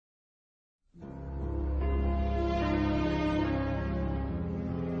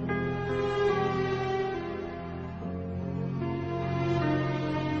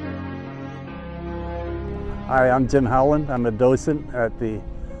Hi, I'm Jim Howland. I'm a docent at the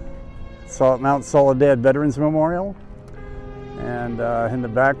Mount Soledad Veterans Memorial. And in the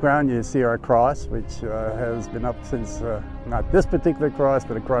background you see our cross, which has been up since, not this particular cross,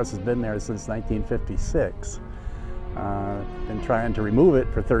 but the cross has been there since 1956. Been trying to remove it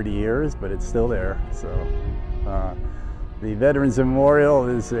for 30 years, but it's still there. So the Veterans Memorial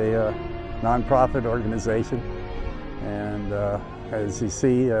is a nonprofit organization. And as you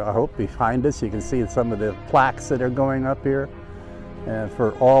see, I hope behind us, you can see some of the plaques that are going up here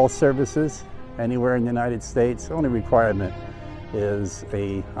for all services anywhere in the United States. The only requirement is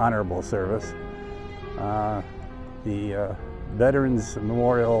a honorable service. The Veterans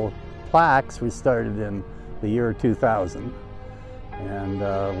Memorial plaques we started in the year 2000, and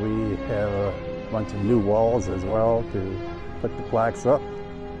we have a bunch of new walls as well to put the plaques up,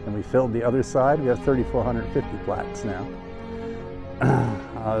 and we filled the other side. We have 3,450 plaques now.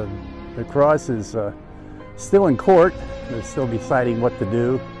 The cross is still in court. They're still deciding what to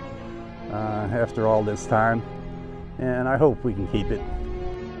do after all this time, and I hope we can keep it.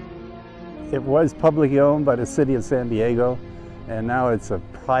 It was publicly owned by the city of San Diego, and now it's a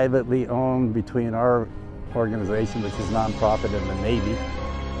privately owned between our organization, which is nonprofit, and the Navy.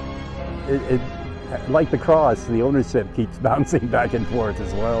 Like the cross, the ownership keeps bouncing back and forth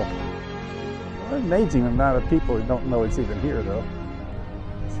as well. An amazing amount of people who don't know it's even here, though.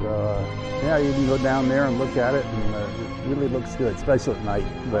 So yeah, you can go down there and look at it, and it really looks good, especially at night.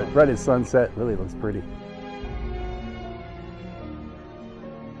 But right at sunset, it really looks pretty.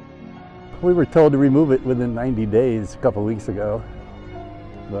 We were told to remove it within 90 days a couple weeks ago,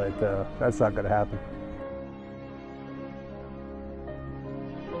 but that's not going to happen.